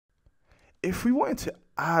if we wanted to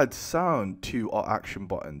add sound to our action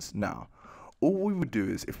buttons now, all we would do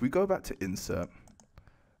is if we go back to insert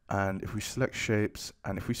and if we select shapes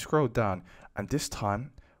and if we scroll down, and this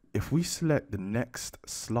time if we select the next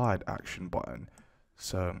slide action button,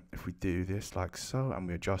 so if we do this like so and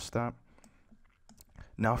we adjust that,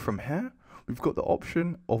 now from here we've got the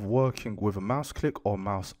option of working with a mouse click or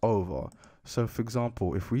mouse over. So for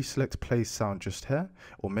example, if we select play sound just here,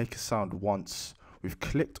 or make a sound once we've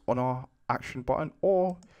clicked on our action button,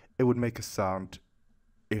 or it would make a sound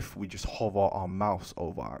if we just hover our mouse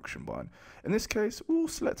over our action button. In this case, we'll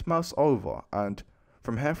select mouse over, and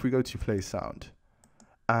from here if we go to play sound,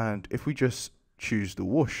 and if we just choose the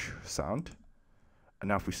whoosh sound, and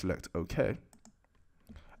now if we select OK,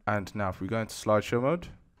 and now if we go into slideshow mode,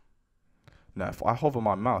 now if I hover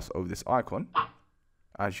my mouse over this icon,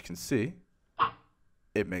 as you can see,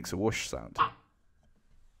 it makes a whoosh sound.